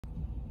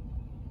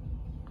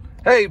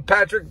Hey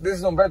Patrick, this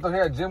is Humberto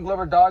here at Jim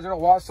Glover Dodge in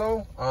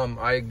Owasso.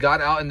 I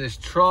got out in this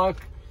truck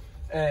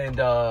and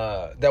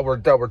that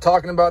we're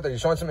talking about, that you're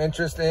showing some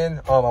interest in.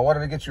 I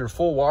wanted to get your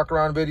full walk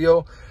around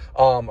video.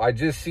 I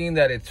just seen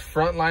that it's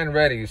frontline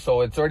ready,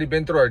 so it's already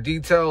been through our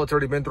detail, it's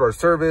already been through our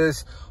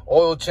service,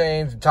 oil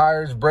change,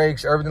 tires,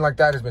 brakes, everything like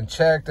that has been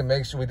checked and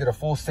make sure we did a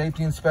full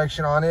safety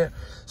inspection on it.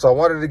 So I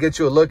wanted to get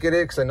you a look at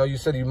it because I know you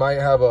said you might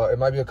have it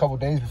might be a couple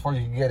days before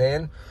you can get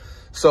in.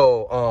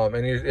 So, I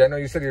know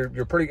you said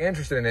you're pretty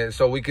interested in it,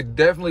 so we could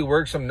definitely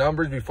work some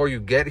numbers before you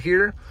get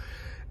here.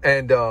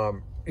 And,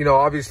 you know,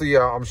 obviously,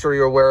 I'm sure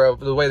you're aware of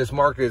the way this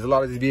market is. A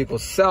lot of these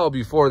vehicles sell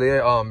before they,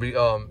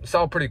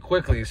 sell pretty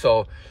quickly.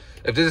 So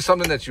if this is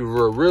something that you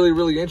were really,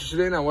 really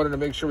interested in, I wanted to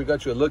make sure we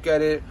got you a look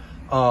at it,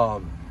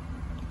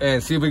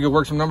 and see if we could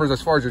work some numbers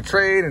as far as your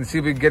trade and see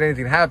if we can get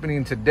anything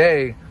happening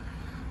today.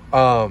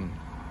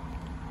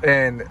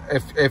 And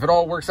if it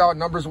all works out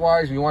numbers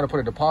wise and you want to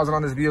put a deposit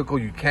on this vehicle,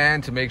 you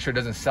can, to make sure it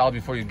doesn't sell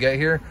before you get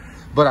here.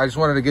 But I just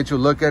wanted to get you a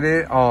look at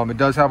it. It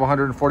does have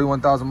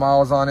 141,000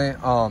 miles on it,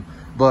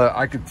 but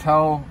I could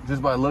tell just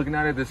by looking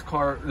at it, this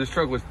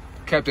truck was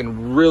kept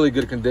in really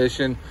good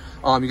condition.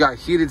 You got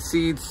heated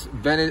seats,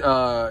 you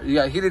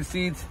got heated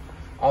seats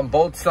on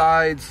both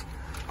sides,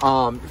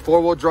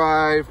 four-wheel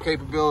drive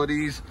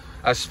capabilities.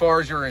 As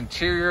far as your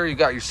interior, you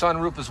got your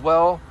sunroof as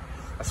well.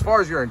 As far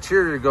as your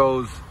interior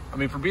goes, I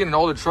mean, for being an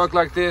older truck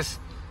like this,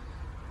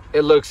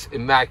 it looks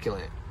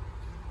immaculate.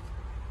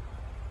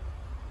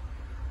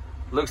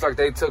 Looks like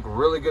they took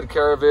really good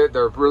care of it.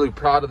 They're really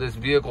proud of this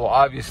vehicle,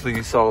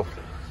 obviously. So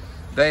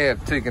they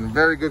have taken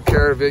very good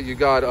care of it. You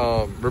got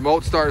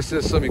remote start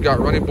system. You got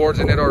running boards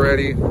in it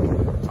already.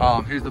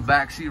 Here's the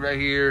back seat right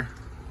here.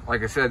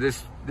 Like I said,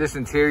 this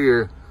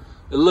interior,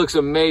 it looks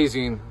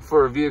amazing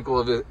for a vehicle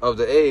of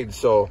the age.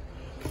 So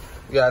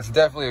yeah, it's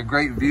definitely a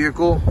great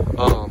vehicle.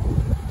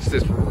 It's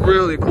this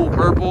really cool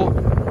purple.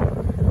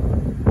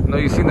 I know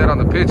you've seen that on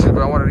the picture,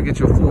 but I wanted to get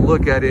you a full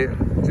look at it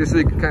just so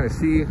you can kind of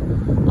see. You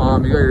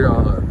got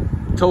your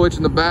tow hitch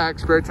in the back,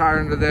 spare tire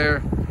under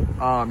there.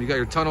 You got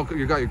your tunnel,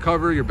 you got your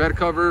cover, your bed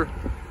cover.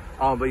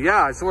 But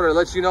yeah, I just wanted to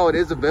let you know it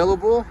is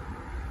available.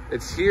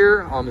 It's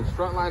here, it's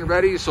frontline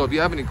ready. So if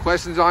you have any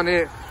questions on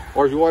it,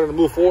 or if you wanted to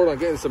move forward on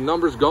getting some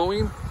numbers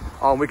going,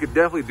 we could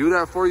definitely do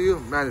that for you.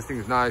 Man, this thing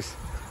is nice.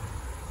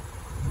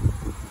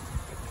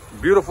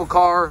 Beautiful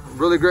car,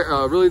 really great,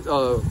 really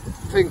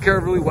taken care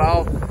of really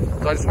well.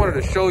 So I just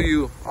wanted to show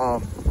you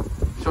that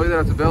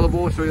it's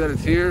available, show you that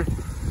it's here.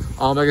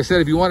 Like I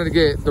said, if you wanted to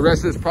get the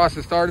rest of this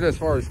process started as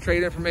far as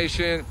trade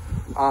information,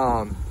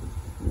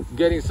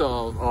 getting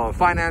some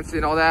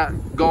financing, all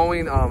that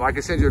going, I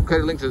can send you a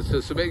credit link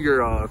to submit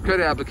your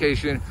credit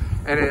application.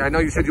 And I know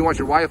you said you want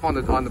your wife on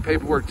the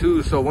paperwork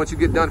too. So once you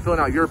get done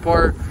filling out your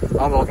part,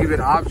 I'll give you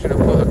an option to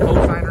put a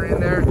co-signer in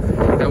there,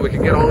 and we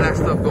can get all that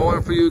stuff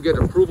going for you, get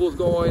approvals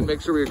going,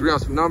 make sure we agree on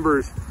some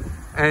numbers.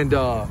 And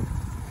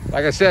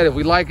like I said, if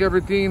we like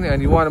everything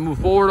and you want to move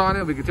forward on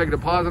it, we can take a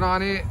deposit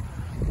on it.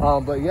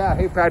 But yeah,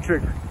 hey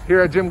Patrick,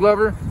 here at Jim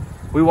Glover,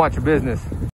 we want your business.